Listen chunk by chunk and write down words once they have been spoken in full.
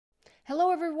Hello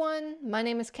everyone, my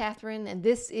name is Catherine and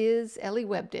this is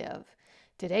EleWebDev.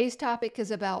 Today's topic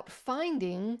is about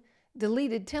finding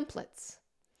deleted templates.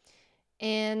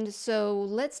 And so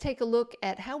let's take a look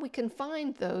at how we can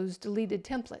find those deleted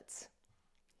templates.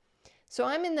 So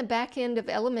I'm in the back end of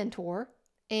Elementor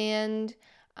and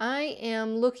I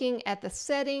am looking at the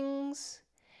settings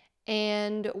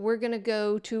and we're going to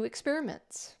go to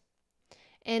experiments.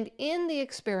 And in the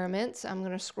experiments, I'm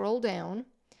going to scroll down.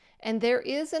 And there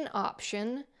is an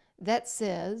option that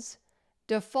says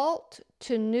default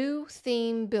to new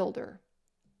theme builder.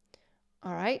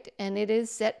 All right, and it is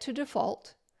set to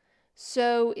default.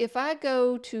 So if I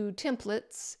go to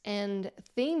templates and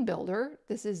theme builder,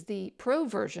 this is the Pro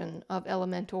version of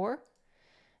Elementor,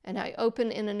 and I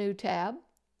open in a new tab.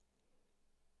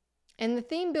 And the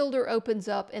theme builder opens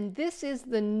up, and this is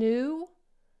the new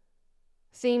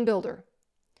theme builder.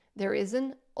 There is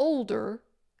an older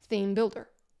theme builder.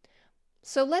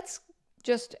 So let's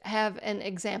just have an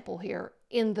example here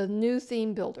in the new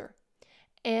theme builder.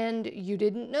 And you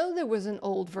didn't know there was an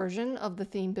old version of the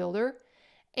theme builder.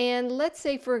 And let's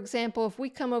say, for example, if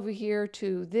we come over here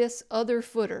to this other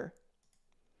footer,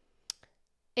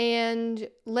 and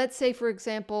let's say, for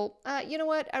example, you know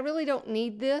what, I really don't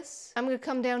need this. I'm going to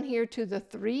come down here to the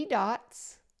three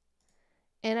dots,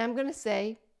 and I'm going to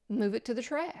say, move it to the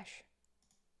trash.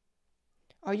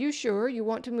 Are you sure you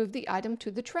want to move the item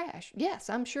to the trash? Yes,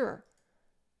 I'm sure.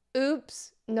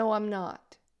 Oops, no, I'm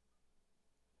not.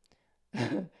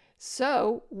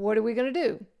 So, what are we going to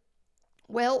do?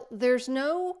 Well, there's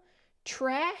no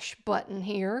trash button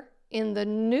here in the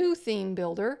new theme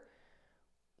builder.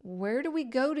 Where do we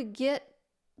go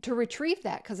to retrieve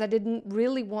that? Because I didn't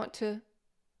really want to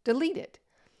delete it.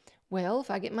 Well,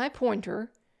 if I get my pointer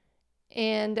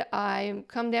and I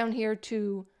come down here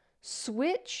to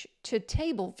switch to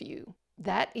table view.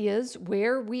 That is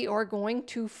where we are going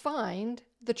to find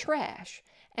the trash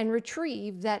and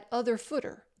retrieve that other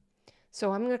footer.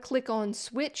 So I'm going to click on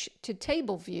switch to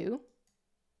table view.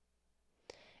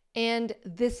 And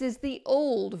this is the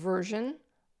old version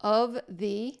of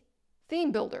the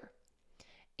theme builder.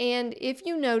 And if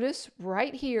you notice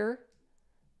right here,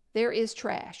 there is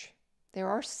trash. There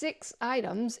are 6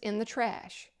 items in the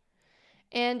trash.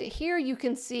 And here you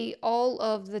can see all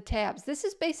of the tabs. This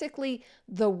is basically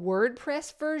the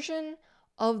WordPress version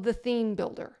of the theme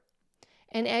builder.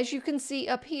 And as you can see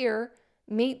up here,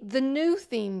 meet the new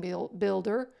theme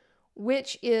builder,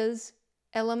 which is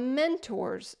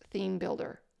Elementor's theme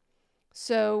builder.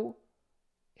 So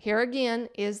here again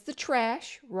is the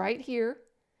trash right here.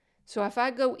 So if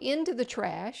I go into the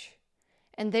trash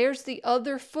and there's the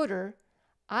other footer,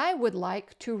 I would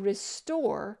like to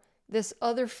restore this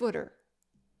other footer.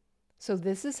 So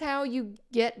this is how you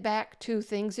get back to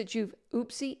things that you've,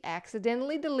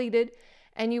 accidentally deleted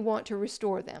and you want to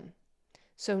restore them.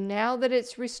 So now that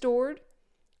it's restored,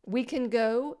 we can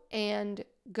go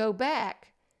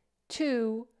back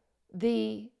to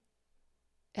the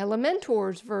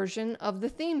Elementor's version of the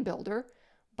theme builder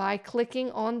by clicking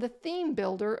on the theme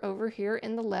builder over here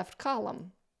in the left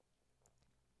column.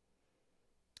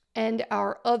 And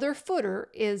our other footer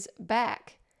is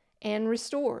back and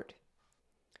restored.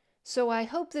 So I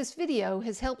hope this video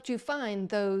has helped you find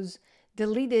those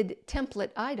deleted template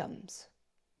items.